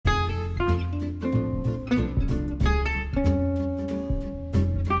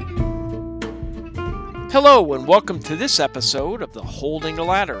Hello and welcome to this episode of the Holding the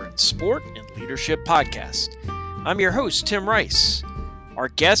Ladder in Sport and Leadership Podcast. I'm your host, Tim Rice. Our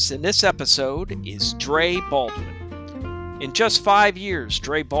guest in this episode is Dre Baldwin. In just 5 years,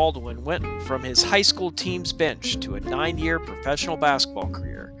 Dre Baldwin went from his high school team's bench to a 9-year professional basketball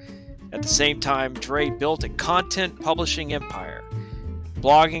career. At the same time, Dre built a content publishing empire,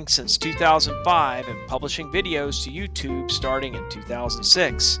 blogging since 2005 and publishing videos to YouTube starting in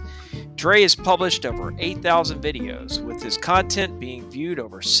 2006. Dre has published over 8,000 videos, with his content being viewed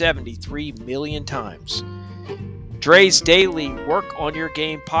over 73 million times. Dre's daily Work on Your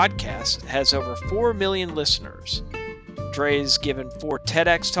Game podcast has over 4 million listeners. Dre has given 4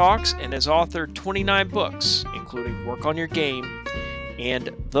 TEDx talks and has authored 29 books, including Work on Your Game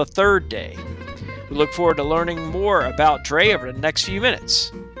and The Third Day. We look forward to learning more about Dre over the next few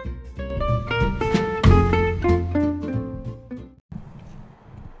minutes.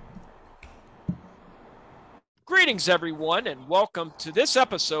 Greetings, everyone, and welcome to this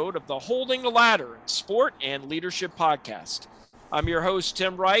episode of the Holding the Ladder in Sport and Leadership Podcast. I'm your host,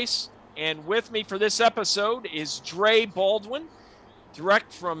 Tim Rice, and with me for this episode is Dre Baldwin,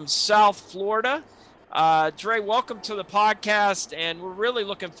 direct from South Florida. Dre, welcome to the podcast, and we're really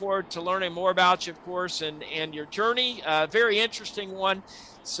looking forward to learning more about you, of course, and your journey. Very interesting one.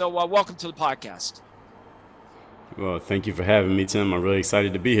 So welcome to the podcast. Well, thank you for having me, Tim. I'm really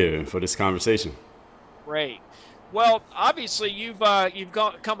excited to be here for this conversation. Great. Well, obviously, you've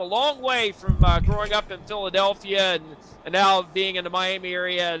come a long way from growing up in Philadelphia and now being in the Miami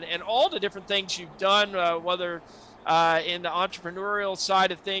area and all the different things you've done, whether in the entrepreneurial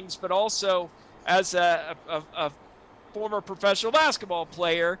side of things, but also as a former professional basketball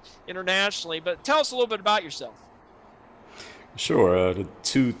player internationally. But tell us a little bit about yourself. Sure. The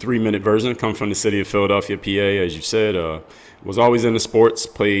 2-3 minute version come from the city of Philadelphia, PA, as you said. Was always into sports,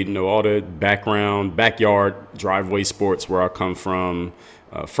 played all the backyard, driveway sports where I come from.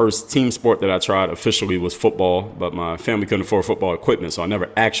 First team sport that I tried officially was football, but my family couldn't afford football equipment, so I never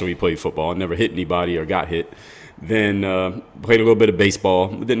actually played football. I never hit anybody or got hit. Then played a little bit of baseball.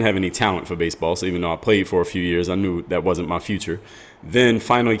 Didn't have any talent for baseball, so even though I played for a few years, I knew that wasn't my future. Then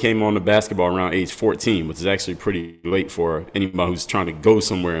finally came on to basketball around age 14, which is actually pretty late for anybody who's trying to go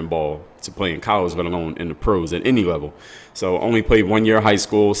somewhere in ball to play in college, let alone in the pros at any level. So only played 1 year of high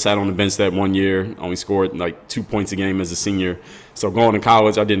school, sat on the bench that 1 year, only scored like 2 points a game as a senior. So going to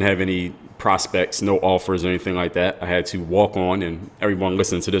college, I didn't have any prospects, no offers or anything like that. I had to walk on, and everyone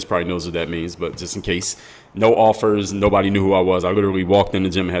listening to this probably knows what that means, but just in case, no offers, nobody knew who I was. I literally walked in the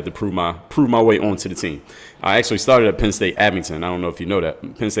gym and had to prove my way onto the team. I actually started at Penn State Abington. I don't know if you know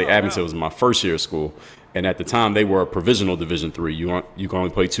that. Penn State Abington was my first year of school, and at the time they were a provisional Division III. You can only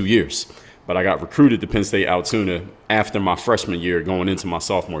play 2 years. But I got recruited to Penn State Altoona after my freshman year going into my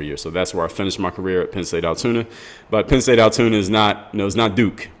sophomore year. So that's where I finished my career at Penn State Altoona. But Penn State Altoona is not, it's not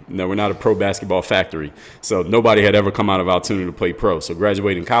Duke. No, we're not a pro basketball factory. So nobody had ever come out of Altoona to play pro. So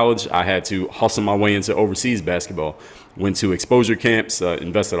graduating college, I had to hustle my way into overseas basketball. Went to exposure camps,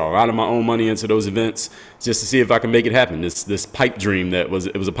 invested a lot of my own money into those events just to see if I could make it happen. This pipe dream it was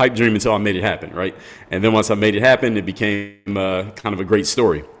a pipe dream until I made it happen, right? And then once I made it happen, it became kind of a great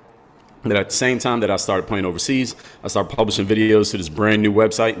story. But at the same time that I started playing overseas, I started publishing videos to this brand new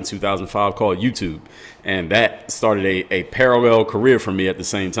website in 2005 called YouTube. And that started a parallel career for me at the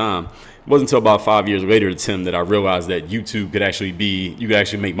same time. It wasn't until about 5 years later, Tim, that I realized that YouTube could actually you could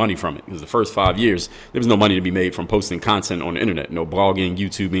actually make money from it. Because the first 5 years, there was no money to be made from posting content on the internet. No blogging,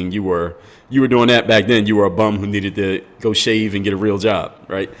 YouTubing. You were doing that back then. You were a bum who needed to go shave and get a real job,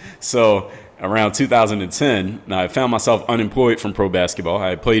 right? So around 2010, I found myself unemployed from pro basketball. I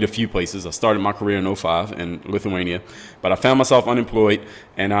had played a few places. I started my career in 2005 in Lithuania, but I found myself unemployed,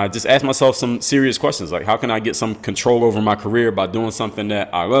 and I just asked myself some serious questions, like how can I get some control over my career by doing something that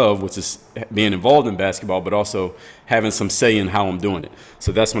I love, which is being involved in basketball, but also having some say in how I'm doing it.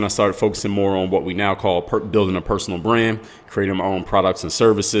 So that's when I started focusing more on what we now call building a personal brand, creating my own products and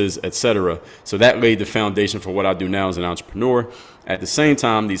services, etc. So that laid the foundation for what I do now as an entrepreneur. At the same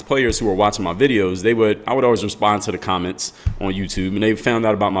time, these players who were watching my videos, I would always respond to the comments on YouTube, and they found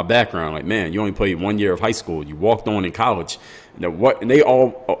out about my background. Like, man, you only played 1 year of high school. You walked on in college. And they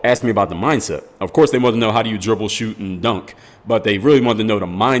all asked me about the mindset. Of course, they wanted to know how do you dribble, shoot, and dunk, but they really wanted to know the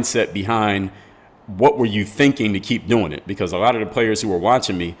mindset behind what were you thinking to keep doing it. Because a lot of the players who were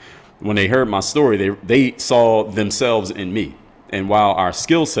watching me, when they heard my story, they saw themselves in me. And while our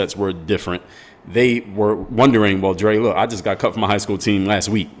skill sets were different, they were wondering, well, Dre, look, I just got cut from my high school team last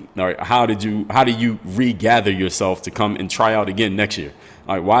week. All right, how do you regather yourself to come and try out again next year?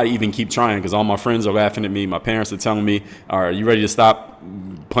 Like, why even keep trying? Because all my friends are laughing at me. My parents are telling me, all right, are you ready to stop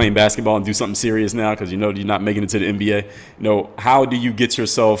playing basketball and do something serious now? Because you know you're not making it to the NBA. How do you get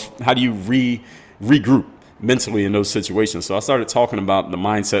yourself, how do you regroup mentally in those situations? So I started talking about the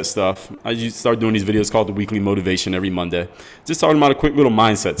mindset stuff. I just started doing these videos called the Weekly Motivation every Monday. Just talking about a quick little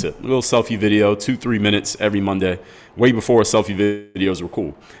mindset tip, a little selfie video, 2-3 minutes every Monday, way before selfie videos were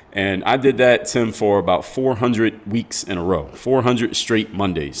cool. And I did that, Tim, for about 400 weeks in a row, 400 straight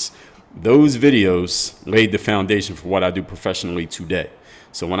Mondays. Those videos laid the foundation for what I do professionally today.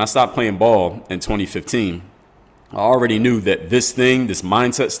 So when I stopped playing ball in 2015, I already knew that this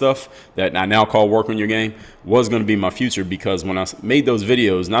mindset stuff that I now call work on your game, was going to be my future, because when I made those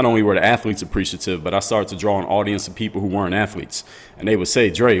videos, not only were the athletes appreciative, but I started to draw an audience of people who weren't athletes. And they would say,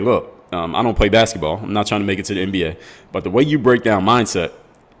 Dre, look, I don't play basketball. I'm not trying to make it to the NBA. But the way you break down mindset,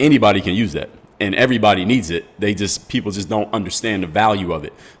 anybody can use that. And everybody needs it. People just don't understand the value of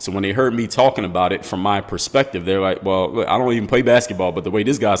it. So when they heard me talking about it from my perspective, they're like, well, look, I don't even play basketball, but the way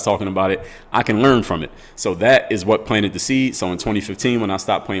this guy's talking about it, I can learn from it. So that is what planted the seed. So in 2015, when I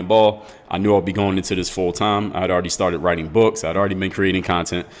stopped playing ball, I knew I'd be going into this full time. I had already started writing books. I'd already been creating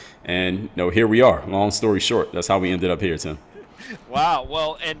content. And here we are. Long story short, that's how we ended up here, Tim. Wow.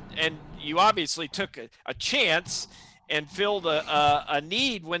 Well, and you obviously took a chance and filled a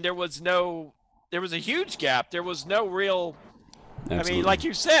need when there was a huge gap. There was no real, Absolutely. I mean, like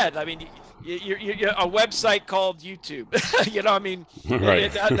you said, I mean, you're a website called YouTube,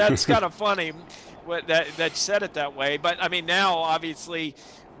 Right. That's kind of funny that you said it that way. But I mean, now obviously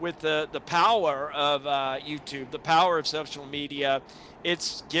with the power of YouTube, the power of social media,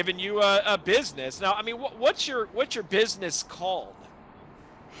 it's given you a business. Now, I mean, what's your business called?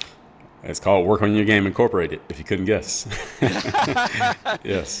 It's called Work on Your Game Incorporated, if you couldn't guess.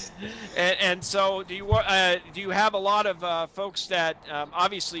 Yes. And so do you have a lot of folks that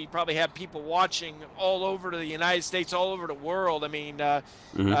obviously you probably have people watching all over the United States, all over the world. I mean,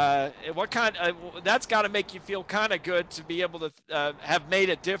 what kind that's got to make you feel kind of good to be able to have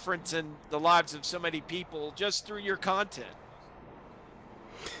made a difference in the lives of so many people just through your content.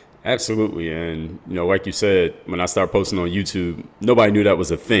 Absolutely. And, like you said, when I started posting on YouTube, nobody knew that was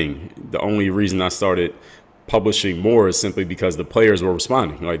a thing. The only reason I started publishing more is simply because the players were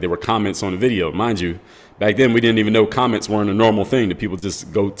responding. Like, there were comments on the video. Mind you, back then we didn't even know comments weren't a normal thing, that people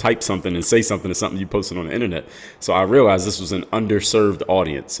just go type something and say something to something you posted on the internet. So I realized this was an underserved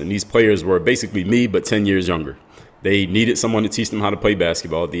audience. And these players were basically me, but 10 years younger. They needed someone to teach them how to play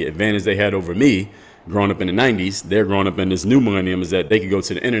basketball. The advantage they had over me growing up in the 90s, they're growing up in this new millennium, is that they could go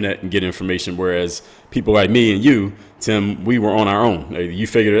to the internet and get information, whereas people like me and you, Tim, we were on our own. You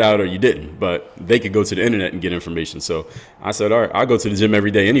figured it out or you didn't, but they could go to the internet and get information. So I said, all right, I'll go to the gym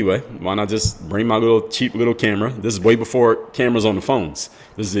every day anyway. Why not just bring my cheap little camera? This is way before cameras on the phones.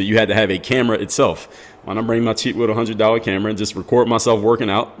 You had to have a camera itself. Why not bring my cheap little $100 camera and just record myself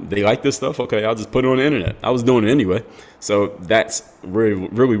working out? They like this stuff? Okay, I'll just put it on the internet. I was doing it anyway. So that's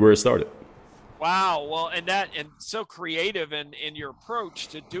really where it started. Wow. Well, and so creative in your approach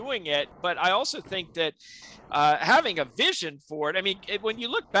to doing it. But I also think that having a vision for it, I mean, when you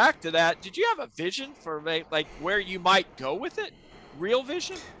look back to that, did you have a vision for like where you might go with it? Real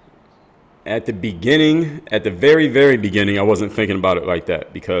vision? At the very, very beginning, I wasn't thinking about it like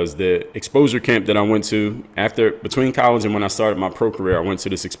that, because the exposure camp that I went to between college and when I started my pro career, I went to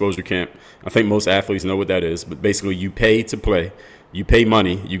this exposure camp. I think most athletes know what that is, but basically you pay to play. You pay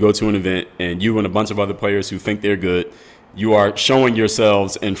money, you go to an event, and you and a bunch of other players who think they're good, you are showing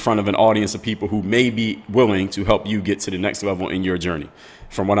yourselves in front of an audience of people who may be willing to help you get to the next level in your journey.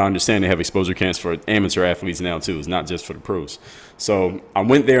 From what I understand, they have exposure camps for amateur athletes now too. It's not just for the pros. So I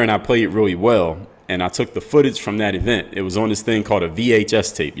went there and I played really well, and I took the footage from that event. It was on this thing called a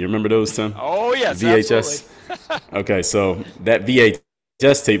VHS tape. You remember those, Tim? Oh, yes, VHS. Absolutely. Okay, so that VHS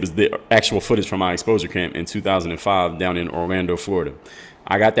tape is the actual footage from my exposure camp in 2005 down in Orlando, Florida.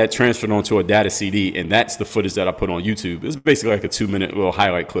 I got that transferred onto a data CD, and that's the footage that I put on YouTube. It's basically like a 2-minute little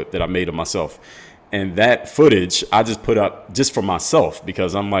highlight clip that I made of myself. And that footage I just put up just for myself,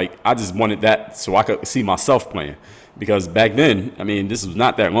 because I'm like, I just wanted that so I could see myself playing. Because back then, I mean, this was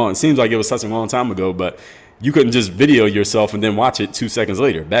not that long. It seems like it was such a long time ago, but you couldn't just video yourself and then watch it 2 seconds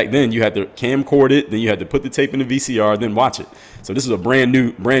later. Back then, you had to camcord it, then you had to put the tape in the VCR, then watch it. So this was a brand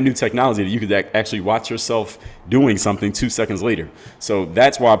new technology that you could actually watch yourself doing something 2 seconds later. So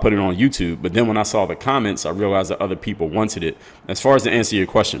that's why I put it on YouTube. But then when I saw the comments, I realized that other people wanted it. As far as to answer your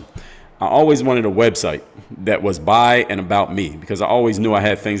question, I always wanted a website that was by and about me, because I always knew I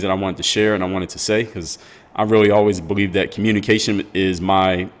had things that I wanted to share and I wanted to say, because I really always believed that communication is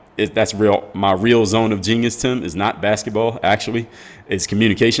my that's real. My real zone of genius, Tim, is not basketball. Actually, it's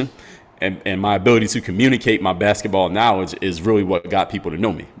communication, and my ability to communicate my basketball knowledge is really what got people to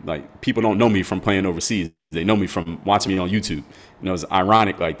know me. Like, people don't know me from playing overseas; they know me from watching me on YouTube. It's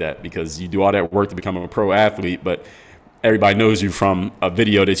ironic like that, because you do all that work to become a pro athlete, but everybody knows you from a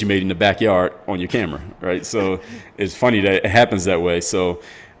video that you made in the backyard on your camera, right? So it's funny that it happens that way. So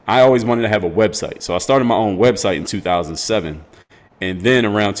I always wanted to have a website. So I started my own website in 2007. And then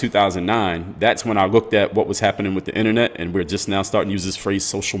around 2009, that's when I looked at what was happening with the internet. And we're just now starting to use this phrase,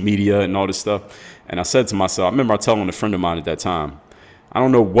 social media and all this stuff. And I said to myself, I remember telling a friend of mine at that time, I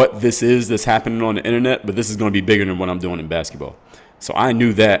don't know what this is that's happening on the internet, but this is going to be bigger than what I'm doing in basketball. So I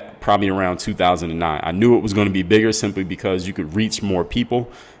knew that probably around 2009. I knew it was going to be bigger simply because you could reach more people.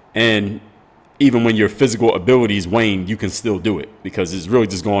 And even when your physical abilities wane, you can still do it, because it's really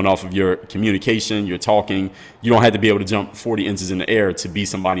just going off of your communication, your talking. You don't have to be able to jump 40 inches in the air to be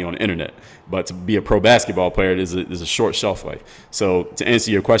somebody on the internet. But to be a pro basketball player, there's a short shelf life. So to answer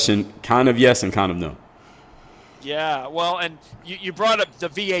your question, kind of yes and kind of no. Yeah, well, and you brought up the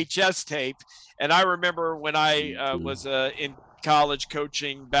VHS tape, and I remember when I was in college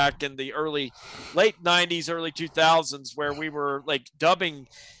coaching back in the late 90s, early 2000s, where we were like dubbing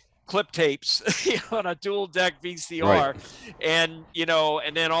clip tapes on a dual deck VCR. Right. And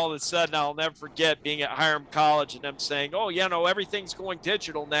then all of a sudden, I'll never forget being at Hiram College and them saying, oh, everything's going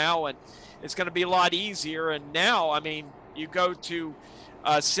digital now and it's going to be a lot easier. And now, I mean, you go to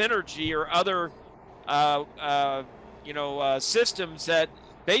Synergy or other systems that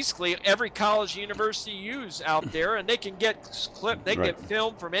basically every college university use out there, and they can get get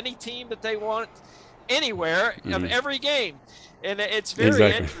film from any team that they want anywhere of every game. And it's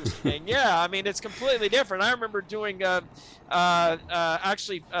very interesting. Yeah, I mean, it's completely different. I remember doing FedExing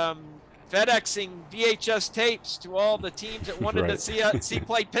VHS tapes to all the teams that wanted to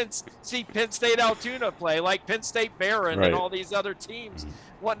see Penn State Altoona play, like Penn State Barron and all these other teams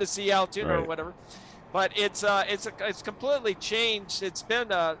wanting to see Altoona or whatever. But it's completely changed. It's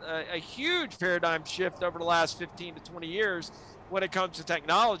been a huge paradigm shift over the last 15 to 20 years when it comes to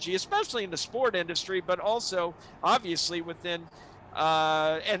technology, especially in the sport industry, but also obviously within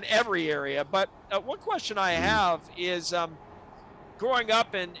in every area. But one question I have is, growing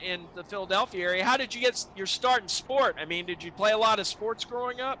up in the Philadelphia area, how did you get your start in sport? I mean, did you play a lot of sports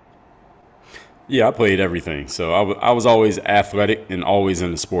growing up? Yeah, I played everything. So I was always athletic and always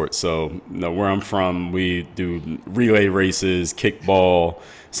in the sports. So where I'm from, we do relay races, kickball.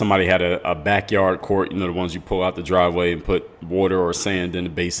 Somebody had a backyard court, the ones you pull out the driveway and put water or sand in the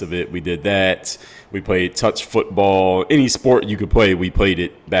base of it. We did that. We played touch football. Any sport you could play, we played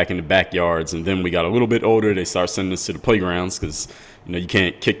it back in the backyards. And then we got a little bit older. They started sending us to the playgrounds because, you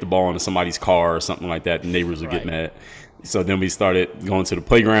can't kick the ball into somebody's car or something like that. The neighbors would get mad. So then we started going to the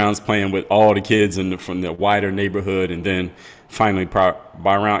playgrounds, playing with all the kids from the wider neighborhood. And then finally, by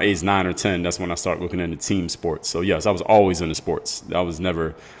around age 9 or 10, that's when I started looking into team sports. So, yes, I was always into sports. I was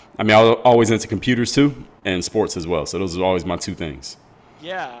always into computers, too, and sports as well. So those are always my two things.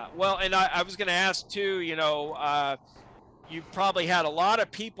 Yeah. Well, and I was going to ask, too, you've probably had a lot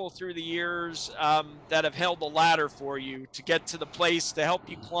of people through the years that have held the ladder for you to get to the place, to help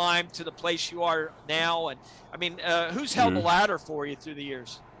you climb to the place you are now. And I mean, who's held the ladder for you through the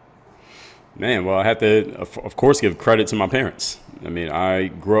years? Man, well, I have to, of course, give credit to my parents. I mean, I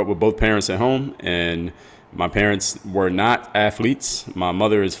grew up with both parents at home, and my parents were not athletes. My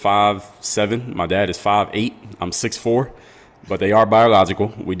mother is 5'7". My dad is 5'8". I'm 6'4". But they are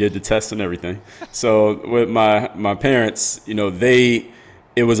biological. We did the tests and everything. So with my parents,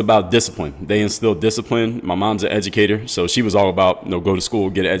 it was about discipline. They instilled discipline. My mom's an educator, so she was all about, go to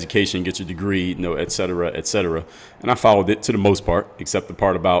school, get an education, get your degree, et cetera, et cetera. And I followed it to the most part, except the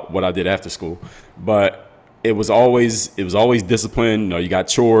part about what I did after school. But it was always discipline. You got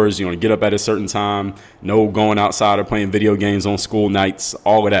chores, get up at a certain time, no going outside or playing video games on school nights,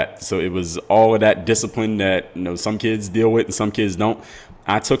 all of that. So it was all of that discipline that, some kids deal with and some kids don't.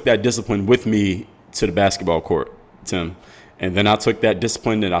 I took that discipline with me to the basketball court, Tim. And then I took that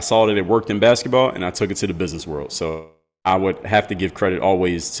discipline that I saw that it worked in basketball, and I took it to the business world. So I would have to give credit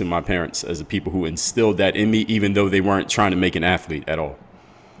always to my parents as the people who instilled that in me, even though they weren't trying to make an athlete at all.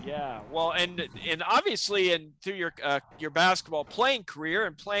 Yeah, well, and obviously, and through your basketball playing career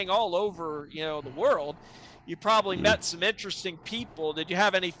and playing all over, the world, you probably met some interesting people. Did you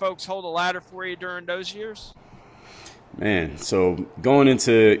have any folks hold a ladder for you during those years? Man, so going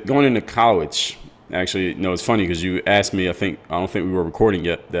into college, actually, it's funny because you asked me. I don't think we were recording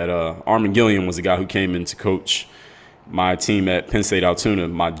yet. That Armin Gilliam was the guy who came in to coach my team at Penn State Altoona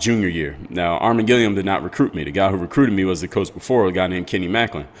my junior year. Now, Armin Gilliam did not recruit me. The guy who recruited me was the coach before, a guy named Kenny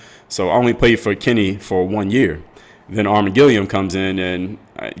Macklin. So I only played for Kenny for 1 year. Then Armin Gilliam comes in, and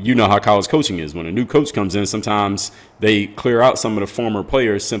you know how college coaching is. When a new coach comes in, sometimes they clear out some of the former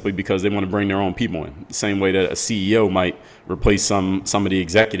players simply because they want to bring their own people in. The same way that a CEO might replace some of the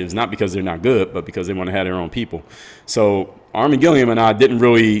executives, not because they're not good, but because they want to have their own people. So Armin Gilliam and I didn't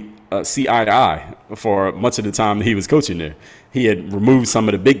really see eye to eye for much of the time that he was coaching there. He had removed some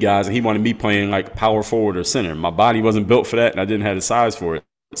of the big guys, and he wanted me playing like power forward or center. My body wasn't built for that, and I didn't have the size for it.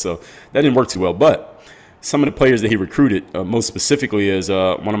 So that didn't work too well. But some of the players that he recruited, most specifically, is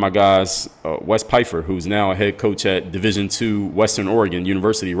one of my guys, Wes Pfeiffer, who's now a head coach at Division II Western Oregon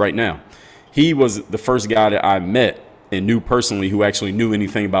University right now. He was the first guy that I met and knew personally who actually knew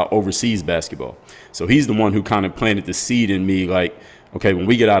anything about overseas basketball. So he's the one who kind of planted the seed in me, like, okay, when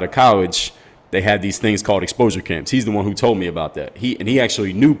we get out of college, they had these things called exposure camps. He's the one who told me about that. He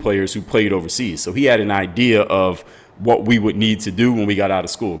actually knew players who played overseas. So he had an idea of what we would need to do when we got out of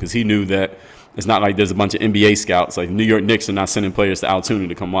school, because he knew that it's not like there's a bunch of NBA scouts. Like New York Knicks are not sending players to Altoona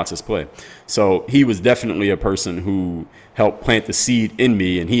to come watch us play. So he was definitely a person who helped plant the seed in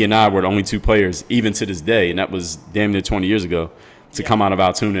me, and he and I were the only two players, even to this day, and that was damn near 20 years ago, to come out of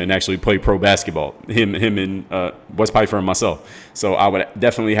Altoona and actually play pro basketball, him and Wes Pfeiffer and myself. So I would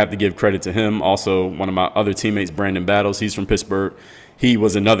definitely have to give credit to him. Also, one of my other teammates, Brandon Battles, he's from Pittsburgh. He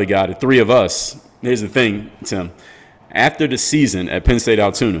was another guy. The three of us, here's the thing, Tim. After the season at Penn State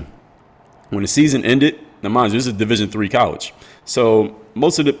Altoona, when the season ended, now mind you, this is a Division III college. So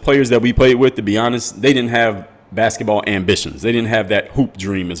most of the players that we played with, to be honest, they didn't have basketball ambitions. They didn't have that hoop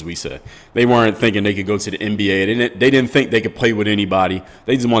dream, as we said. They weren't thinking they could go to the NBA. They didn't think they could play with anybody.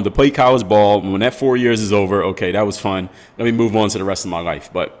 They just wanted to play college ball. When that 4 years is over, okay, that was fun. Let me move on to the rest of my life.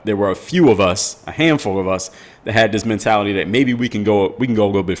 But there were a few of us, a handful of us, that had this mentality that maybe we can go a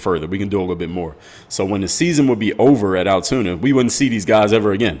little bit further. We can do a little bit more. So when the season would be over at Altoona, we wouldn't see these guys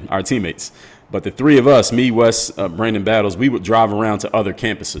ever again, our teammates. But the three of us, me, Wes, Brandon Battles, we would drive around to other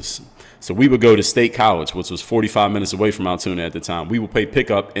campuses. So we would go to State College, which was 45 minutes away from Altoona at the time. We would play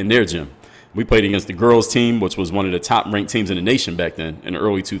pickup in their gym. We played against the girls team, which was one of the top-ranked teams in the nation back then in the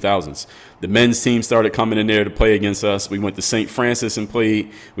early 2000s. The men's team started coming in there to play against us. We went to St. Francis and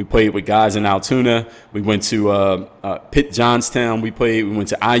played. We played with guys in Altoona. We went to Pitt Johnstown. We went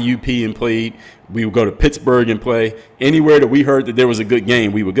to IUP and played. We would go to Pittsburgh and play. Anywhere that we heard that there was a good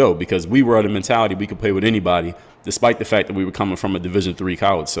game, we would go, because we were of the mentality we could play with anybody, despite the fact that we were coming from a Division III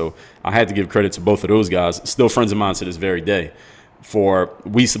college. So I had to give credit to both of those guys, still friends of mine to this very day, for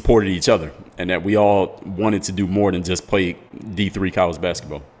we supported each other and that we all wanted to do more than just play D3 college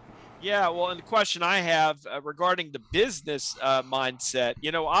basketball. Yeah, well, and the question I have regarding the business mindset,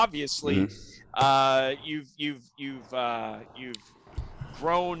 obviously, you've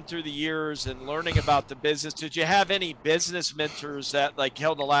grown through the years and learning about the business. Did you have any business mentors that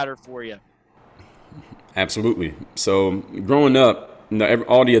held the ladder for you? Absolutely. So growing up,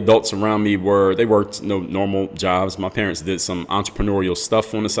 all the adults around me worked normal jobs. My parents did some entrepreneurial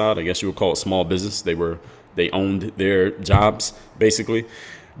stuff on the side. I guess you would call it small business. They owned their jobs basically.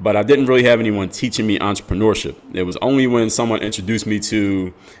 But I didn't really have anyone teaching me entrepreneurship. It was only when someone introduced me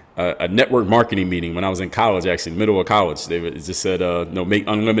to a network marketing meeting when I was in college, actually, middle of college. They just said, make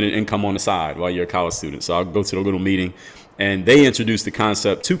unlimited income on the side while you're a college student. So I'll go to the little meeting, and they introduced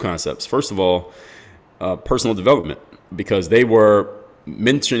two concepts. First of all, personal development, because they were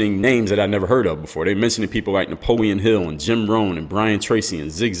mentioning names that I'd never heard of before. They mentioned people like Napoleon Hill and Jim Rohn and Brian Tracy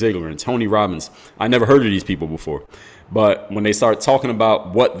and Zig Ziglar and Tony Robbins. I never heard of these people before. But when they started talking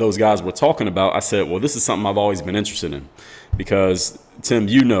about what those guys were talking about, I said, well, this is something I've always been interested in. Because, Tim,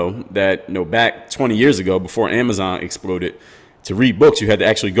 that back 20 years ago, before Amazon exploded, to read books, you had to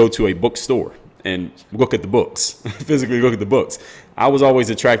actually go to a bookstore and look at the books, physically look at the books. I was always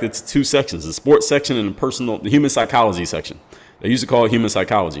attracted to two sections, the sports section and the human psychology section. They used to call it human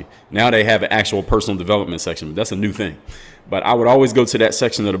psychology. Now they have an actual personal development section, but that's a new thing. But I would always go to that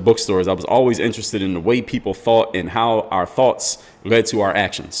section of the bookstores. I was always interested in the way people thought and how our thoughts led to our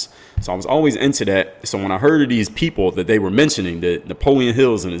actions. So I was always into that. So when I heard of these people that they were mentioning, the Napoleon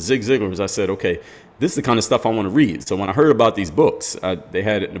Hills and the Zig Ziglars, I said, okay, this is the kind of stuff I want to read. So when I heard about these books,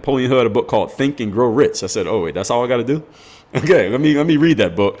 Napoleon Hill had a book called Think and Grow Rich. I said, oh, wait, that's all I got to do? Okay, let me read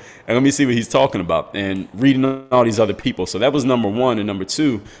that book and let me see what he's talking about, and reading all these other people. So that was number one. And number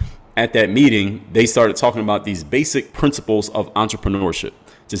two, at that meeting, they started talking about these basic principles of entrepreneurship,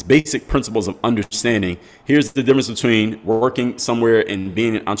 just basic principles of understanding. Here's the difference between working somewhere and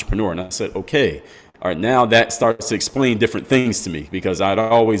being an entrepreneur. And I said, okay, All right, now that starts to explain different things to me because I'd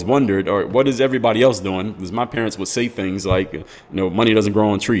always wondered, or what is everybody else doing? Because my parents would say things like, money doesn't grow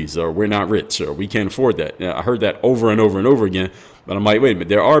on trees, or we're not rich, or we can't afford that. I heard that over and over and over again. But I'm like, wait a minute,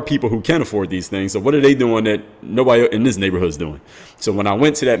 there are people who can afford these things. So what are they doing that nobody in this neighborhood is doing? So when I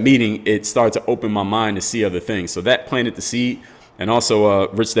went to that meeting, it started to open my mind to see other things. So that planted the seed. And also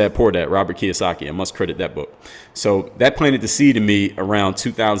Rich Dad Poor Dad, Robert Kiyosaki. I must credit that book. So that planted the seed in me around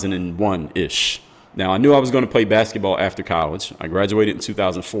 2001-ish. Now, I knew I was going to play basketball after college. I graduated in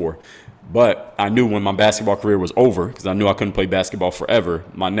 2004. But I knew when my basketball career was over, because I knew I couldn't play basketball forever,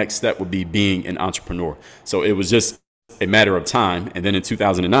 my next step would be being an entrepreneur. So it was just a matter of time. And then in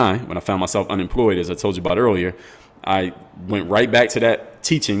 2009, when I found myself unemployed, as I told you about earlier, I went right back to that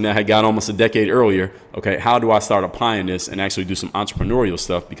teaching that I had got almost a decade earlier. Okay, how do I start applying this and actually do some entrepreneurial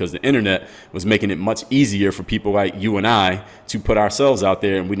stuff? Because the internet was making it much easier for people like you and I to put ourselves out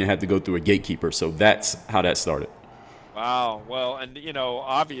there, and we didn't have to go through a gatekeeper. So that's how that started. Wow. Well, and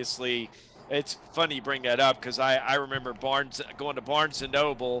obviously, it's funny you bring that up because I remember going to Barnes and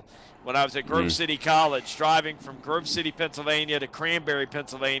Noble when I was at Grove City College, driving from Grove City, Pennsylvania to Cranberry,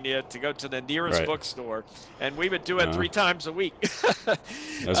 Pennsylvania to go to the nearest bookstore. And we would do it 3 times a week.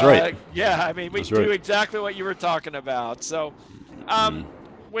 That's right. Yeah, I mean, we do exactly what you were talking about. So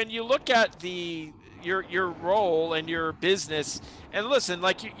when you look at your role and your business, and listen,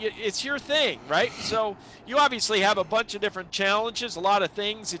 like it's your thing, right? So you obviously have a bunch of different challenges, a lot of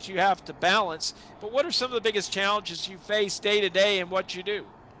things that you have to balance. But what are some of the biggest challenges you face day to day in what you do?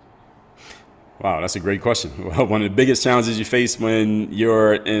 Wow, that's a great question. Well, one of the biggest challenges you face when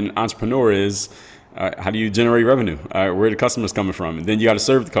you're an entrepreneur is how do you generate revenue? Where are the customers coming from? And then you got to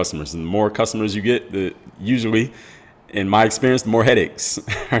serve the customers. And the more customers you get, usually, in my experience, the more headaches.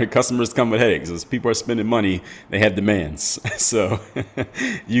 Customers come with headaches. As people are spending money, they have demands. So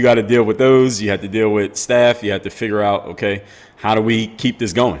you got to deal with those. You have to deal with staff. You have to figure out, okay, how do we keep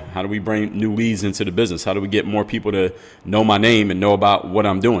this going? How do we bring new leads into the business? How do we get more people to know my name and know about what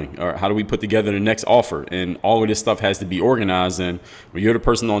I'm doing? Or how do we put together the next offer? And all of this stuff has to be organized. And when you're the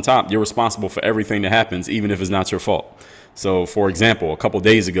person on top, you're responsible for everything that happens, even if it's not your fault. So, for example, a couple of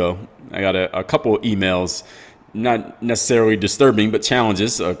days ago, I got a couple of emails, not necessarily disturbing, but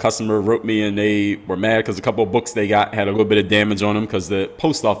challenges. A customer wrote me and they were mad because a couple of books they got had a little bit of damage on them because the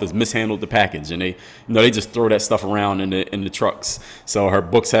post office mishandled the package, and they just throw that stuff around in the trucks. So her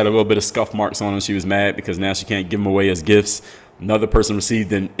books had a little bit of scuff marks on them. She was mad because now she can't give them away as gifts. Another person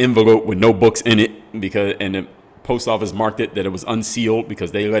received an envelope with no books in it and the post office marked it that it was unsealed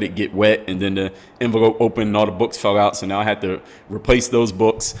because they let it get wet, and then the envelope opened and all the books fell out. So now I had to replace those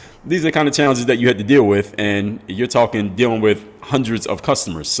books. These are the kind of challenges that you had to deal with, and you're talking dealing with hundreds of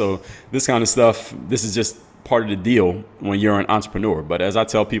customers. So this kind of stuff, this is just part of the deal when you're an entrepreneur. But as I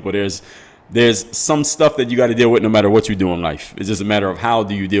tell people, there's some stuff that you got to deal with no matter what you do in life. It's just a matter of how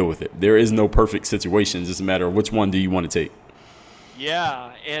do you deal with it. There is no perfect situation. It's just a matter of which one do you want to take.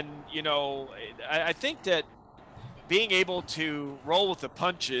 Yeah, and I think that being able to roll with the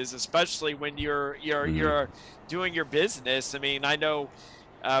punches, especially when you're doing your business. I mean, I know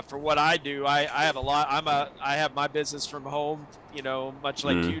for what I do, I have I have my business from home, much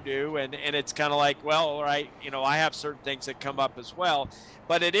like you do, and it's kind of like, well, all right, I have certain things that come up as well,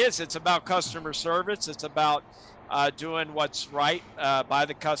 but it's about customer service. It's about doing what's right by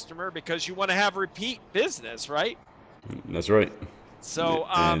the customer because you want to have repeat business, right? That's right. So,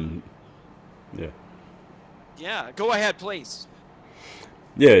 yeah. Yeah, go ahead, please.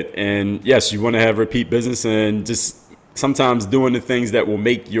 Yeah, and yes, you want to have repeat business, and just sometimes doing the things that will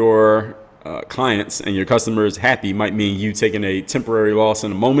make your clients and your customers happy might mean you taking a temporary loss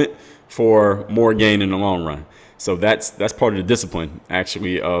in a moment for more gain in the long run. So that's part of the discipline,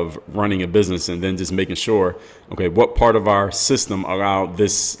 actually, of running a business, and then just making sure, okay, what part of our system allowed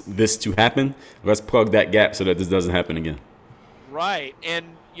this to happen? Let's plug that gap so that this doesn't happen again. Right, and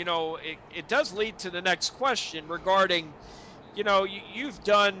it does lead to the next question regarding, you've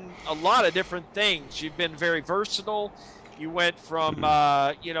done a lot of different things. You've been very versatile. You went from,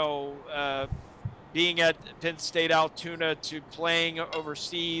 being at Penn State Altoona to playing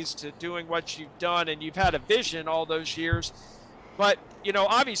overseas to doing what you've done, and you've had a vision all those years. But,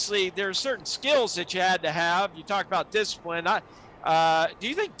 obviously there's certain skills that you had to have. You talked about discipline. Do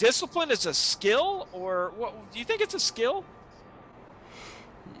you think discipline is a skill, or do you think it's a skill?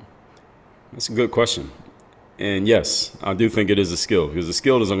 That's a good question. And yes, I do think it is a skill, because a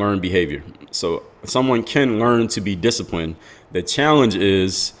skill is a learned behavior. So someone can learn to be disciplined. The challenge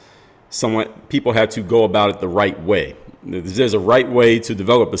is people have to go about it the right way. There's a right way to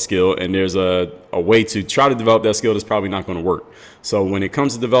develop a skill, and there's a way to try to develop that skill that's probably not going to work. So when it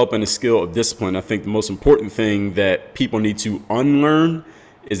comes to developing a skill of discipline, I think the most important thing that people need to unlearn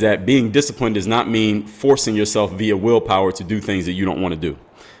is that being disciplined does not mean forcing yourself via willpower to do things that you don't want to do.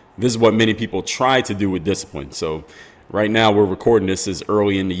 This is what many people try to do with discipline. So right now we're recording this is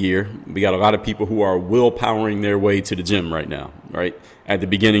early in the year. We got a lot of people who are willpowering their way to the gym right now, right? At the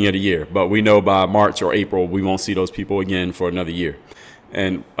beginning of the year. But we know by March or April, we won't see those people again for another year.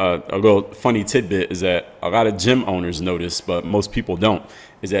 And a little funny tidbit is that a lot of gym owners know this, but most people don't,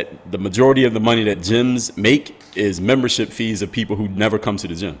 is that the majority of the money that gyms make is membership fees of people who never come to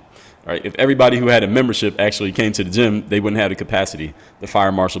the gym. Right? If everybody who had a membership actually came to the gym, they wouldn't have the capacity. The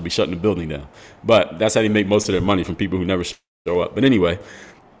fire marshal would be shutting the building down. But that's how they make most of their money, from people who never show up. But anyway,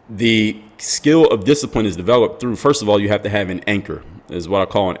 the skill of discipline is developed through, first of all, you have to have an anchor. Is what I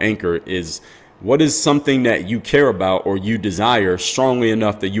call an anchor, is what is something that you care about or you desire strongly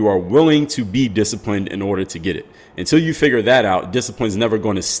enough that you are willing to be disciplined in order to get it. Until you figure that out, discipline is never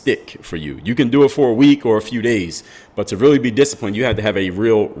going to stick for you. You can do it for a week or a few days, but to really be disciplined, you have to have a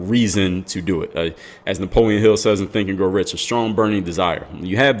real reason to do it. As Napoleon Hill says in Think and Grow Rich, a strong burning desire. When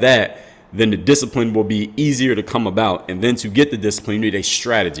you have that, then the discipline will be easier to come about. And then to get the discipline, you need a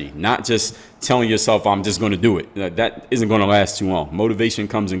strategy, not just telling yourself, I'm just going to do it. That isn't going to last too long. Motivation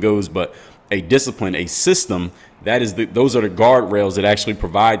comes and goes, but a discipline, a system, those are the guardrails that actually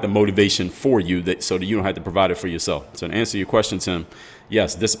provide the motivation for you, so that you don't have to provide it for yourself. So to answer your question, Tim,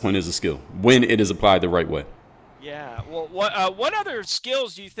 yes, discipline is a skill when it is applied the right way. Yeah. Well, what other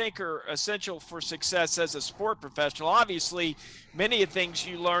skills do you think are essential for success as a sport professional? Obviously, many of the things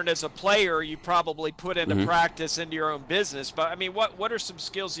you learned as a player, you probably put into practice into your own business. But I mean, what are some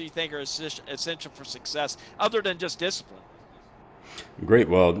skills that you think are essential for success other than just discipline? Great.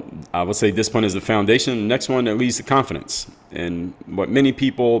 Well, I would say discipline is the foundation. The next one that leads to confidence. And what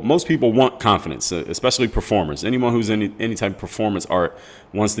most people want confidence, especially performers. Anyone who's in any type of performance art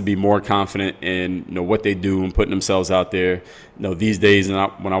wants to be more confident in what they do and putting themselves out there. These days,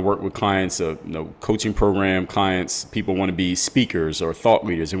 when I work with clients, coaching program clients, people want to be speakers or thought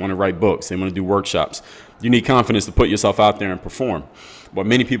leaders. They want to write books. They want to do workshops. You need confidence to put yourself out there and perform. What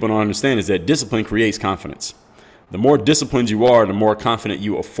many people don't understand is that discipline creates confidence. The more disciplined you are, the more confident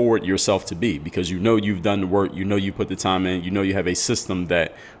you afford yourself to be, because you've done the work, you put the time in, you have a system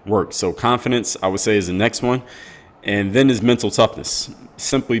that works. So confidence, I would say, is the next one. And then is mental toughness,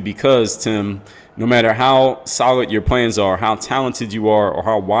 simply because, Tim, no matter how solid your plans are, how talented you are, or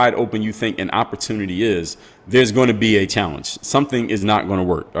how wide open you think an opportunity is, there's going to be a challenge. Something is not going to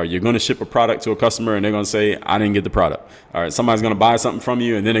work. All right, you're going to ship a product to a customer and they're going to say, I didn't get the product. All right, somebody's going to buy something from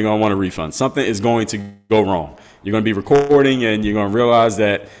you and then they're going to want a refund. Something is going to go wrong. You're going to be recording and you're going to realize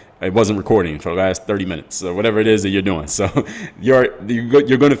that it wasn't recording for the last 30 minutes or whatever it is that you're doing. So you're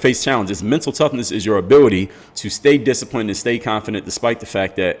going to face challenges. Mental toughness is your ability to stay disciplined and stay confident despite the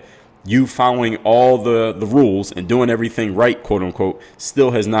fact that you following all the rules and doing everything right, quote unquote,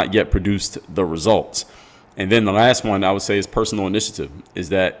 still has not yet produced the results. And then the last one I would say is personal initiative, is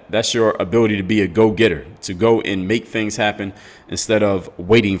that's your ability to be a go-getter, to go and make things happen instead of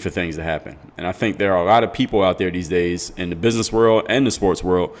waiting for things to happen. And I think there are a lot of people out there these days in the business world and the sports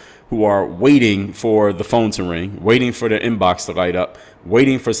world who are waiting for the phone to ring, waiting for their inbox to light up,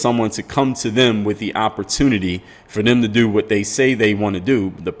 waiting for someone to come to them with the opportunity for them to do what they say they want to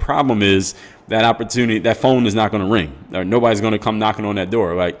do. The problem is that opportunity, that phone is not going to ring, or nobody's going to come knocking on that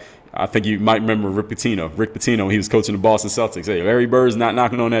door. Like, I think you might remember Rick Pitino, he was coaching the Boston Celtics. Hey, Larry Bird's not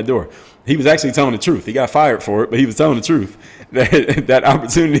knocking on that door. He was actually telling the truth. He got fired for it, but he was telling the truth that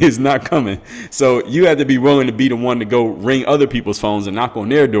opportunity is not coming. So you have to be willing to be the one to go ring other people's phones and knock on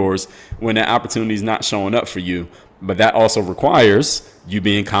their doors when that opportunity is not showing up for you. But that also requires you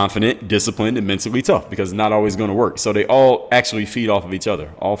being confident, disciplined, and mentally tough, because it's not always going to work. So they all actually feed off of each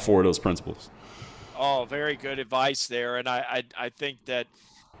other, all four of those principles. Oh, very good advice there. And I think that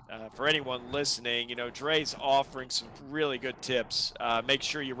for anyone listening, Dre's offering some really good tips. Make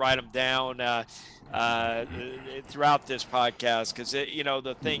sure you write them down throughout this podcast, because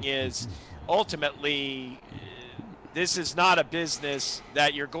the thing is, ultimately, this is not a business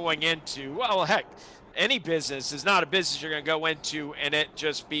that you're going into. Well, heck, any business is not a business you're going to go into and it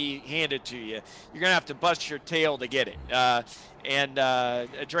just be handed to you. You're going to have to bust your tail to get it. And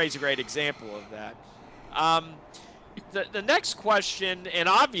Dre's a great example of that. The next question, and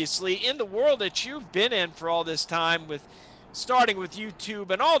obviously in the world that you've been in for all this time, with starting with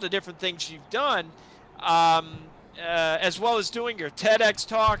YouTube and all the different things you've done, as well as doing your TEDx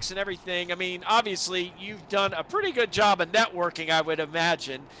talks and everything, I mean, obviously you've done a pretty good job of networking, I would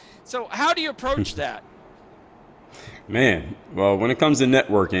imagine. So how do you approach that? Man, well, when it comes to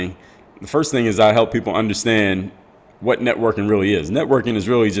networking, the first thing is I help people understand what networking really is. Networking is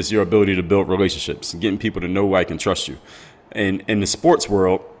really just your ability to build relationships, getting people to know why I can trust you. And in the sports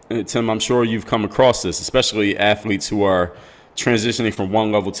world, Tim, I'm sure you've come across this, especially athletes who are transitioning from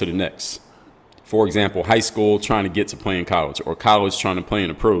one level to the next. For example, high school trying to get to playing college, or college trying to play in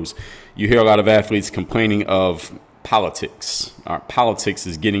the pros. You hear a lot of athletes complaining of politics. Politics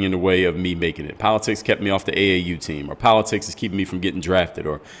is getting in the way of me making it. Politics kept me off the AAU team, or politics is keeping me from getting drafted,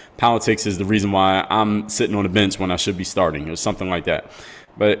 or politics is the reason why I'm sitting on the bench when I should be starting, or something like that.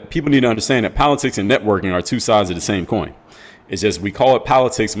 But people need to understand that politics and networking are two sides of the same coin. It's just we call it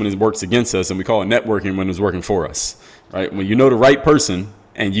politics when it works against us, and we call it networking when it's working for us, right? When you know the right person,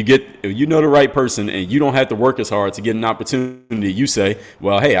 and you know the right person, and you don't have to work as hard to get an opportunity, you say,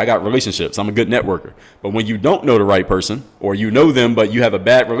 well, hey, I got relationships, I'm a good networker. But when you don't know the right person, or you know them but you have a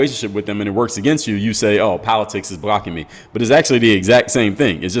bad relationship with them and it works against you, you say, oh, politics is blocking me. But it's actually the exact same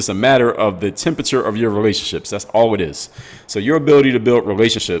thing. It's just a matter of the temperature of your relationships. That's all it is. So your ability to build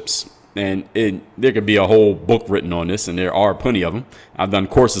relationships, and there could be a whole book written on this, and there are plenty of them. I've done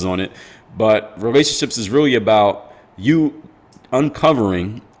courses on it. But relationships is really about you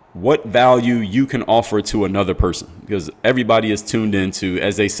uncovering what value you can offer to another person, because everybody is tuned into,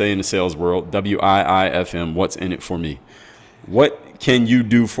 as they say in the sales world, WIIFM, what's in it for me. What can you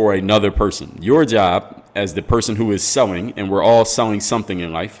do for another person? Your job as the person who is selling, and we're all selling something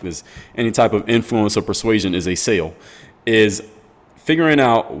in life, because any type of influence or persuasion is a sale, is figuring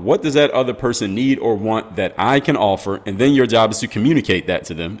out what does that other person need or want that I can offer, and then your job is to communicate that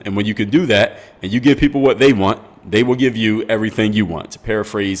to them. And when you can do that and you give people what they want, they will give you everything you want, to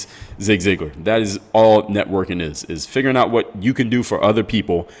paraphrase Zig Ziglar. That is all networking is figuring out what you can do for other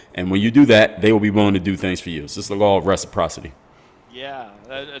people. And when you do that, they will be willing to do things for you. It's just the law of reciprocity. Yeah,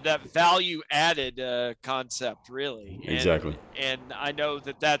 that value added concept, really. Exactly. And I know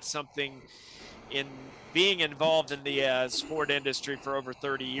that that's something in being involved in the sport industry for over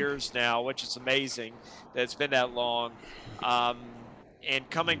 30 years now, which is amazing that it's been that long. And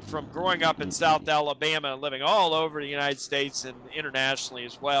coming from growing up in South Alabama and living all over the United States and internationally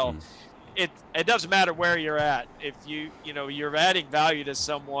as well, it doesn't matter where you're at. If you're adding value to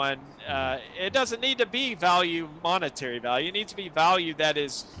someone, it doesn't need to be monetary value. It needs to be value that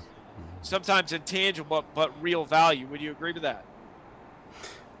is sometimes intangible but real value. Would you agree with that?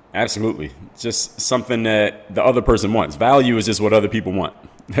 Absolutely. Just something that the other person wants. Value is just what other people want.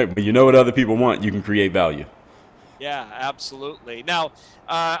 When you know what other people want, you can create value. Yeah, absolutely. Now,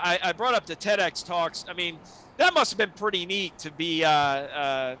 I brought up the TEDx talks. I mean, that must have been pretty neat to be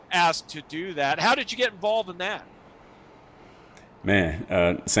asked to do that. How did you get involved in that?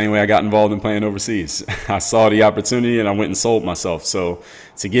 Man, same way I got involved in playing overseas. I saw the opportunity and I went and sold myself. So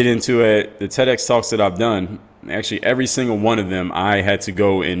to get into it, the TEDx talks that I've done, actually every single one of them, I had to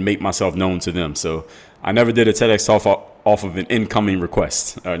go and make myself known to them. So I never did a TEDx talk off of an incoming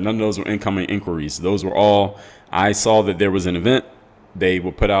request. None of those were incoming inquiries. Those were all, I saw that there was an event. They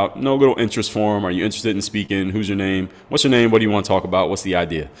will put out no little interest form. Are you interested in speaking? Who's your name? What's your name? What do you want to talk about? What's the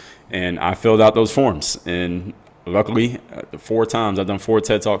idea? And I filled out those forms. And luckily, 4 times, I've done 4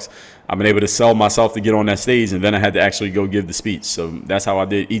 TED Talks, I've been able to sell myself to get on that stage, and then I had to actually go give the speech. So that's how I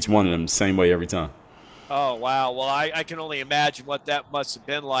did each one of them, same way every time. Oh, wow. Well, I can only imagine what that must have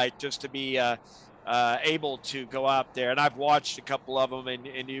been like, just to be able to go out there. And I've watched a couple of them,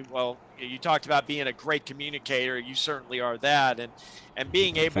 and you talked about being a great communicator. You certainly are that. And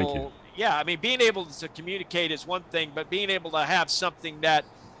being able, being able to communicate is one thing, but being able to have something that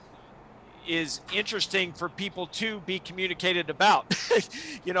is interesting for people to be communicated about.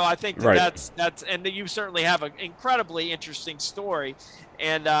 I think that's, and you certainly have an incredibly interesting story.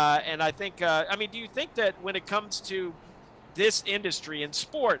 And I think, do you think that when it comes to this industry, in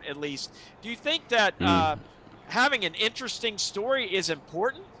sport at least, do you think that having an interesting story is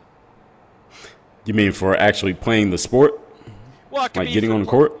important? You mean for actually playing the sport? Well, it could like be getting on the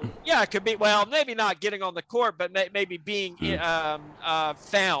court? Yeah, it could be. Well, maybe not getting on the court, but maybe being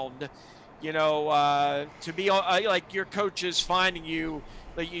found, to be like your coaches finding you.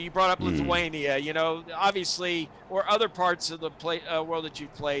 Like you brought up Lithuania, obviously, or other parts of the world that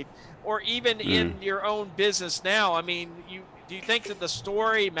you've played, or even in your own business now. I mean, do you think that the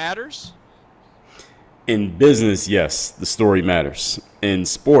story matters? In business, yes, the story matters. In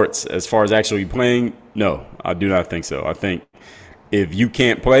sports, as far as actually playing, no, I do not think so. I think if you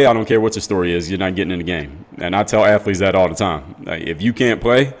can't play, I don't care what your story is, you're not getting in the game. And I tell athletes that all the time. Like, if you can't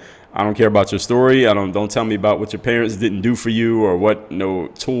play, I don't care about your story. Don't tell me about what your parents didn't do for you, or what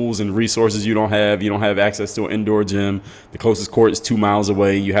tools and resources you don't have. You don't have access to an indoor gym. The closest court is 2 miles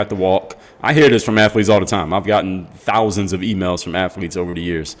away. You have to walk. I hear this from athletes all the time. I've gotten thousands of emails from athletes over the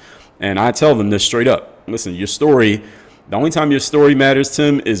years. And I tell them this straight up. Listen, your story, the only time your story matters,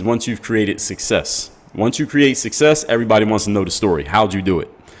 Tim, is once you've created success. Once you create success, everybody wants to know the story. How'd you do it?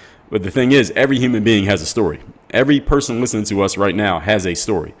 But the thing is, every human being has a story. Every person listening to us right now has a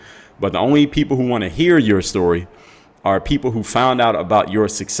story. But the only people who want to hear your story are people who found out about your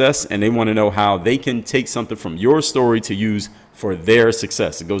success, and they want to know how they can take something from your story to use for their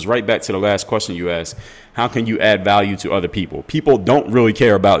success. It goes right back to the last question you asked. How can you add value to other people? People don't really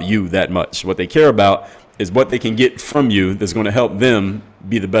care about you that much. What they care about is what they can get from you that's going to help them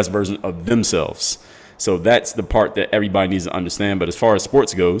be the best version of themselves. So that's the part that everybody needs to understand. But as far as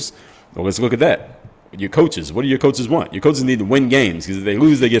sports goes, well, let's look at that. Your coaches, what do your coaches want? Your coaches need to win games, because if they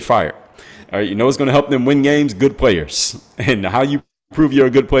lose, they get fired. All right, you know what's going to help them win games? Good players. And how you prove you're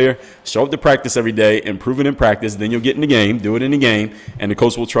a good player, show up to practice every day, improve it in practice, then you'll get in the game, do it in the game, and the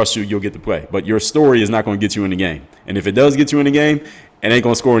coach will trust you, you'll get to play. But your story is not going to get you in the game. And if it does get you in the game, it ain't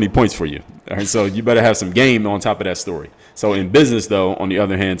going to score any points for you. All right, so you better have some game on top of that story. So in business, though, on the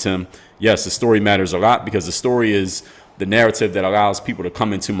other hand, Tim, yes, the story matters a lot, because the story is the narrative that allows people to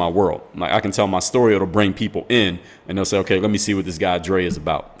come into my world. Like, I can tell my story, it'll bring people in, and they'll say, okay, let me see what this guy Dre is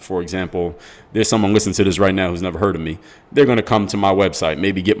about. For example, there's someone listening to this right now who's never heard of me. They're going to come to my website,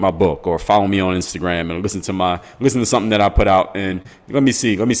 maybe get my book, or follow me on Instagram and listen to something that I put out, and let me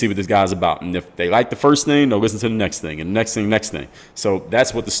see what this guy's about. And if they like the first thing, they'll listen to the next thing, and next thing. So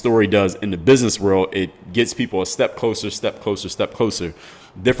that's what the story does in the business world. It gets people a step closer.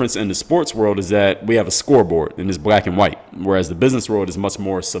 Difference in the sports world is that we have a scoreboard, and it's black and white, whereas the business world is much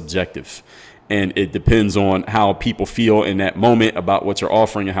more subjective. And it depends on how people feel in that moment about what you're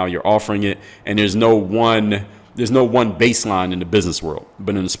offering and how you're offering it. And there's no one baseline in the business world.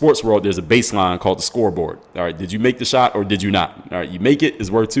 But in the sports world, there's a baseline called the scoreboard. All right, did you make the shot or did you not? All right, you make it,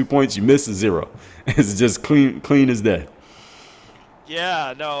 it's worth 2 points. You miss, is 0. It's just clean as day.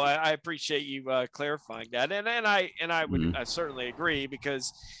 Yeah, no, I appreciate you clarifying that, and I would I certainly agree,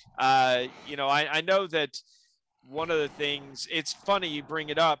 because I know that one of the things, it's funny you bring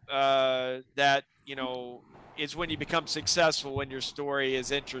it up, that is when you become successful, when your story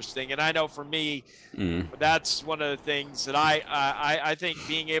is interesting. And I know for me, that's one of the things that I think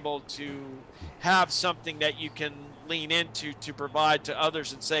being able to have something that you can lean into to provide to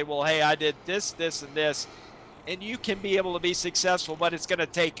others and say, well, hey, I did this, and this. And you can be able to be successful, but it's going to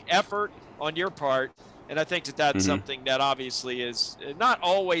take effort on your part. And I think that that's something that obviously is not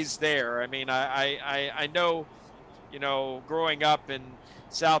always there. I mean, I know, growing up in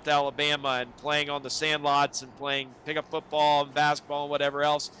South Alabama and playing on the sandlots and playing pickup football and basketball and whatever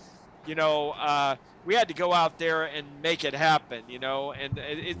else, we had to go out there and make it happen, and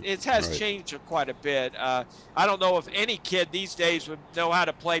it has changed quite a bit. I don't know if any kid these days would know how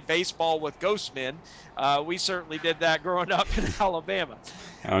to play baseball with ghost men. We certainly did that growing up in Alabama.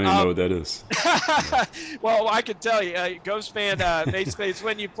 I don't even know what that is. Well, I can tell you, ghost man, basically it's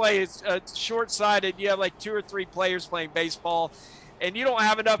when you play short-sided. You have like 2 or 3 players playing baseball, and you don't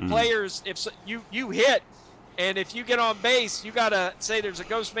have enough players. If you hit, and if you get on base, you got to say there's a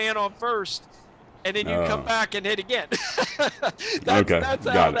ghost man on first, and then you come back and hit again. That's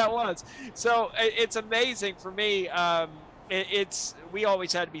how that was. So it's amazing for me. We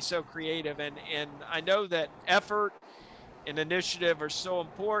always had to be so creative, and I know that effort and initiative are so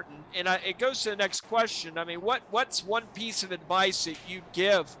important. And it goes to the next question. I mean, what's one piece of advice that you'd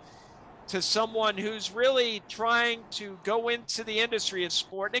give to someone who's really trying to go into the industry of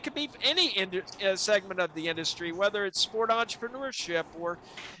sport? And it could be any segment of the industry, whether it's sport entrepreneurship or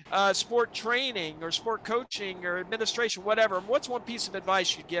sport training or sport coaching or administration, whatever. What's one piece of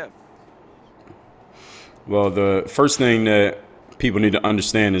advice you'd give? Well, the first thing that people need to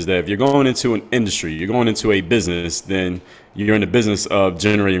understand is that if you're going into an industry, you're going into a business, then you're in the business of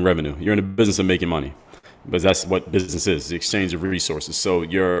generating revenue. You're in the business of making money. Because that's what business is, the exchange of resources. So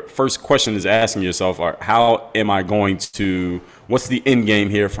your first question is asking yourself, how am I going to, what's the end game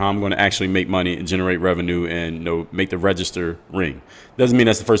here for how I'm going to actually make money and generate revenue and make the register ring? Doesn't mean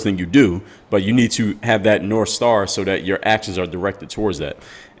that's the first thing you do, but you need to have that North Star so that your actions are directed towards that.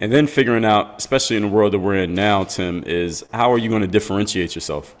 And then figuring out, especially in the world that we're in now, Tim, is how are you going to differentiate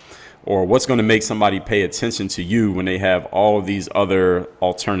yourself? Or what's going to make somebody pay attention to you when they have all of these other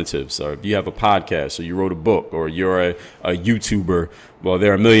alternatives? Or if you have a podcast, or you wrote a book, or you're a YouTuber, well,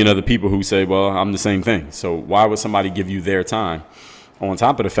 there are a million other people who say, well, I'm the same thing. So why would somebody give you their time? On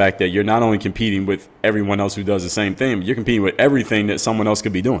top of the fact that you're not only competing with everyone else who does the same thing, but you're competing with everything that someone else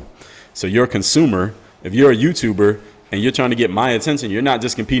could be doing. So you're a consumer. If you're a YouTuber, and you're trying to get my attention, you're not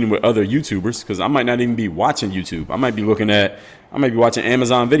just competing with other YouTubers, because I might not even be watching YouTube. I might be watching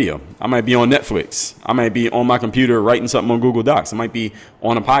Amazon Video. I might be on Netflix. I might be on my computer writing something on Google Docs. I might be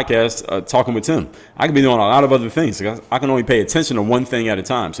on a podcast talking with Tim. I could be doing a lot of other things. I can only pay attention to one thing at a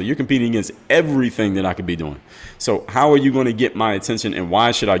time. So you're competing against everything that I could be doing. So how are you going to get my attention, and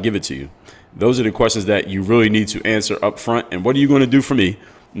why should I give it to you? Those are the questions that you really need to answer up front. And what are you going to do for me?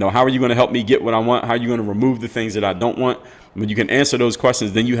 How are you going to help me get what I want? How are you going to remove the things that I don't want? When you can answer those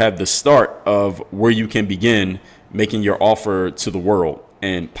questions, then you have the start of where you can begin making your offer to the world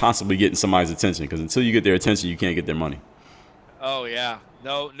and possibly getting somebody's attention. Because until you get their attention, you can't get their money. Oh, yeah,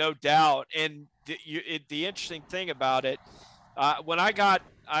 no doubt. And the interesting thing about it, when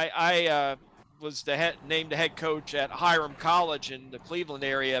I was named the head coach at Hiram College in the Cleveland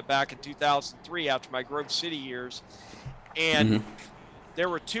area back in 2003 after my Grove City years. And there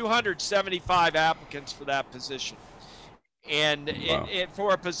were 275 applicants for that position. And Wow.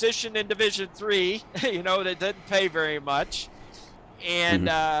 for a position in Division III, that doesn't pay very much, and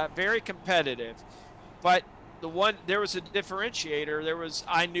very competitive. But there was a differentiator.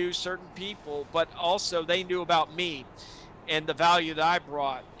 I knew certain people, but also they knew about me and the value that I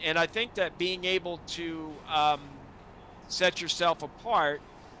brought. And I think that being able to set yourself apart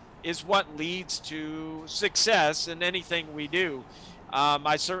is what leads to success in anything we do.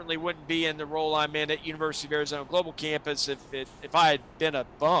 I certainly wouldn't be in the role I'm in at University of Arizona Global Campus if I had been a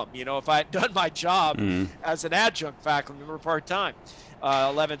bum, if I had done my job as an adjunct faculty member part-time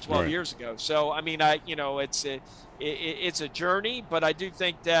 11, 12 years ago. So, I mean, it's a journey, but I do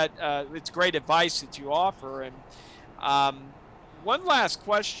think that it's great advice that you offer. And one last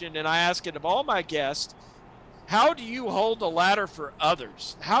question, and I ask it of all my guests: how do you hold a ladder for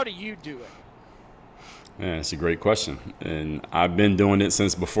others? How do you do it? Yeah, it's a great question. And I've been doing it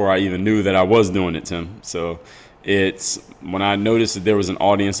since before I even knew that I was doing it, Tim. So it's when I noticed that there was an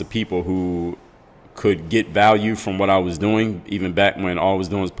audience of people who could get value from what I was doing, even back when all I was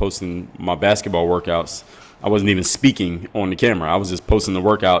doing was posting my basketball workouts. I wasn't even speaking on the camera. I was just posting the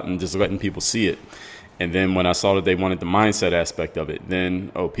workout and just letting people see it. And then when I saw that they wanted the mindset aspect of it,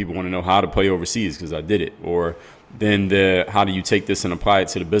 then, people want to know how to play overseas because I did it. Or then how do you take this and apply it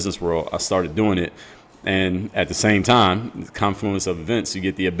to the business world? I started doing it. And at the same time, the confluence of events, you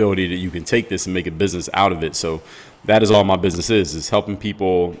get the ability that you can take this and make a business out of it. So that is all my business is helping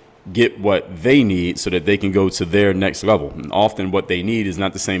people get what they need so that they can go to their next level. And often what they need is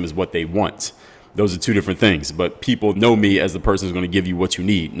not the same as what they want. Those are two different things. But people know me as the person who's going to give you what you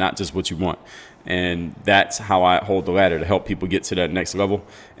need, not just what you want. And that's how I hold the ladder, to help people get to that next level.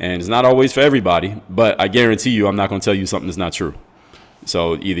 And it's not always for everybody, but I guarantee you I'm not going to tell you something that's not true.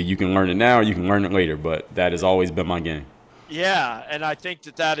 So either you can learn it now or you can learn it later, but that has always been my game. Yeah, and I think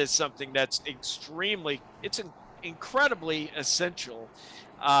that is something that's incredibly essential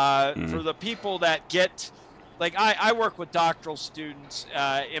for the people that get, like I work with doctoral students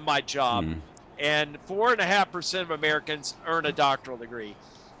in my job, and 4.5% of Americans earn a doctoral degree.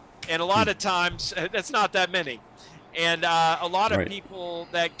 And a lot of times, that's not that many. And a lot of people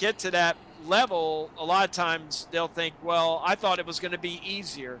that get to that level, a lot of times they'll think, well, I thought it was going to be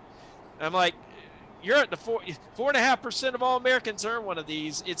easier. And I'm like, you're at the 4.5% of all Americans earn one of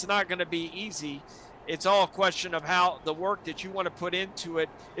these. It's not going to be easy. It's all a question of how the work that you want to put into it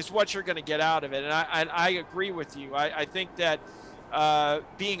is what you're going to get out of it. And I agree with you. I think that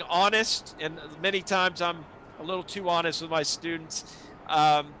being honest, and many times I'm a little too honest with my students,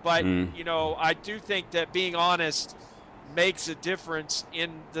 but I do think that being honest makes a difference in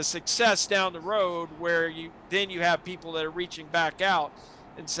the success down the road, where you have people that are reaching back out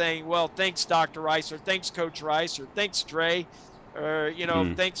and saying, well, thanks, Dr. Rice, or thanks, Coach Rice, or thanks, Dre, or,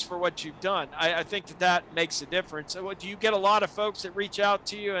 thanks for what you've done. I think that makes a difference. So do you get a lot of folks that reach out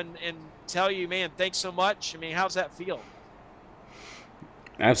to you and tell you, man, thanks so much? I mean, how's that feel?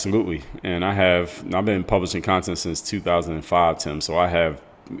 Absolutely. And I've been publishing content since 2005, Tim. So I have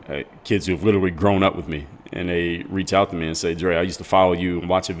kids who have literally grown up with me, and they reach out to me and say, Dre, I used to follow you and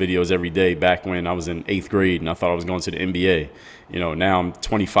watch your videos every day back when I was in 8th grade and I thought I was going to the NBA. Now I'm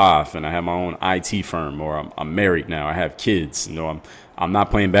 25 and I have my own IT firm, or I'm married now. I have kids. I'm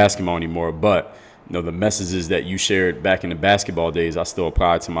not playing basketball anymore, but the messages that you shared back in the basketball days, I still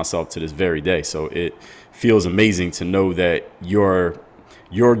apply to myself to this very day. So it feels amazing to know that you're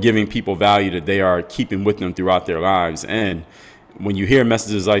giving people value that they are keeping with them throughout their lives. And when you hear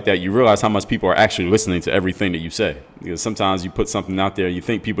messages like that, you realize how much people are actually listening to everything that you say. Because sometimes you put something out there, you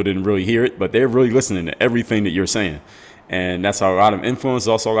think people didn't really hear it, but they're really listening to everything that you're saying. And that's a lot of influence,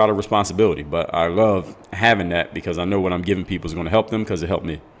 also a lot of responsibility. But I love having that because I know what I'm giving people is going to help them, because it helped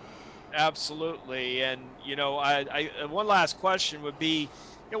me. Absolutely. And, one last question would be,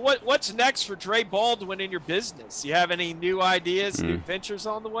 what's next for Dre Baldwin in your business? You have any new ideas, new ventures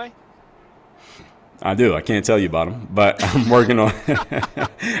on the way? I do. I can't tell you about them, but I'm working on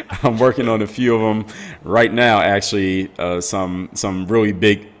I'm working on a few of them right now. Actually, some really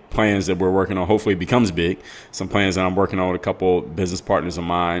big plans that we're working on. Hopefully, it becomes big. Some plans that I'm working on with a couple business partners of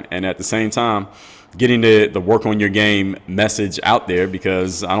mine, and at the same time, getting the work on your game message out there,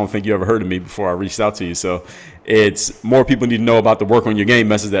 because I don't think you ever heard of me before I reached out to you. So it's more people need to know about the work on your game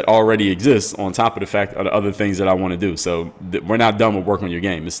message that already exists, on top of the fact of the other things that I want to do. So we're not done with work on your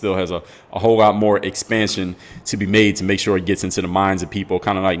game. It still has a whole lot more expansion to be made to make sure it gets into the minds of people,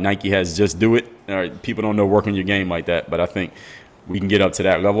 kind of like Nike has just do it. All right, people don't know work on your game like that, but I think we can get up to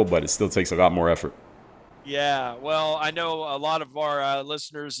that level, but it still takes a lot more effort. Yeah, well, I know a lot of our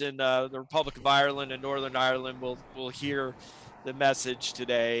listeners in the Republic of Ireland and Northern Ireland will hear the message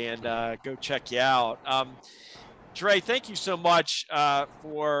today and go check you out. Dre, thank you so much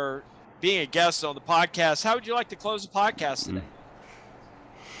for being a guest on the podcast. How would you like to close the podcast today?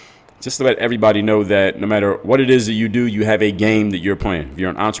 Just to let everybody know that no matter what it is that you do, you have a game that you're playing. If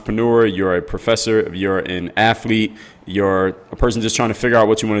you're an entrepreneur, you're a professor, if you're an athlete, you're a person just trying to figure out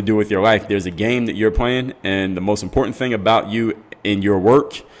what you want to do with your life, there's a game that you're playing. And the most important thing about you in your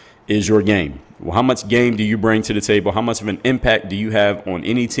work is your game. Well, how much game do you bring to the table? How much of an impact do you have on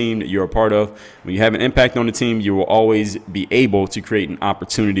any team that you're a part of? When you have an impact on the team, you will always be able to create an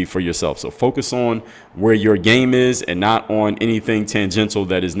opportunity for yourself. So focus on where your game is and not on anything tangential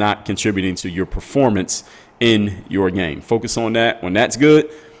that is not contributing to your performance in your game. Focus on that. When that's good,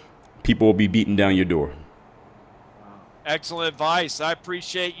 people will be beating down your door. Excellent advice. I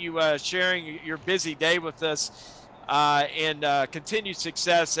appreciate you sharing your busy day with us, and continued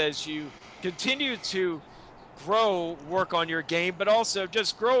success as you continue to work on your game, but also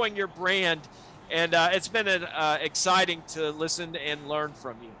just growing your brand. And it's been exciting to listen and learn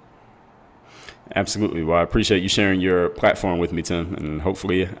from you. Absolutely. Well, I appreciate you sharing your platform with me, Tim, and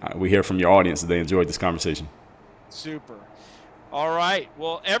hopefully we hear from your audience that they enjoyed this conversation. Super. All right.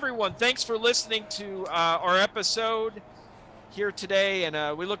 Well, everyone, thanks for listening to our episode here today,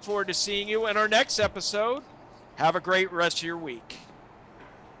 and we look forward to seeing you in our next episode. Have a great rest of your week.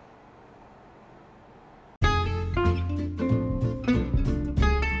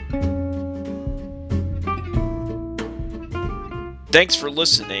 Thanks for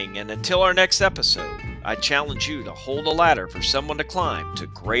listening, and until our next episode, I challenge you to hold a ladder for someone to climb to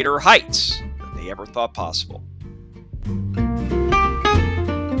greater heights than they ever thought possible.